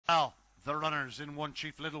Well, the runners in 1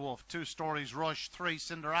 Chief Littlewolf, 2 Stories Rush, 3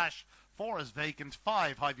 Cinder Ash, 4 is Vacant,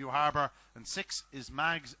 5 Highview Harbour, and 6 is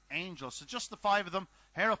Mag's Angel. So just the 5 of them,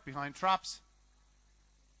 hair up behind traps.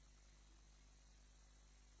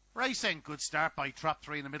 Racing, good start by trap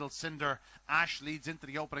 3 in the middle. Cinder Ash leads into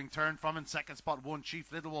the opening turn from in second spot 1 Chief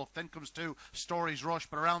Littlewolf, then comes 2 Stories Rush,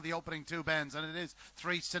 but around the opening 2 bends, and it is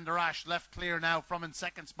 3 Cinder Ash left clear now from in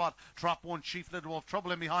second spot. Drop 1 Chief Littlewolf,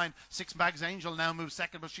 trouble in behind. 6 Mag's Angel now moves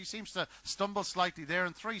second, but she seems to stumble slightly there,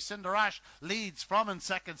 and 3 Cinder Ash leads from in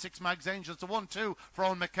second. 6 Mag's Angel to 1-2 for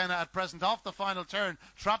Owen McKenna at present off the final turn.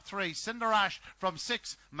 Trap 3 Cinder Ash from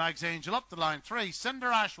 6 Mag's Angel up the line. 3 Cinder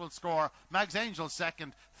Ash will score. Mag's Angel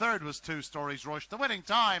second. Third was 2 Stories Rush. The winning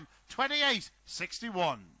time,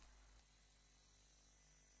 28:61.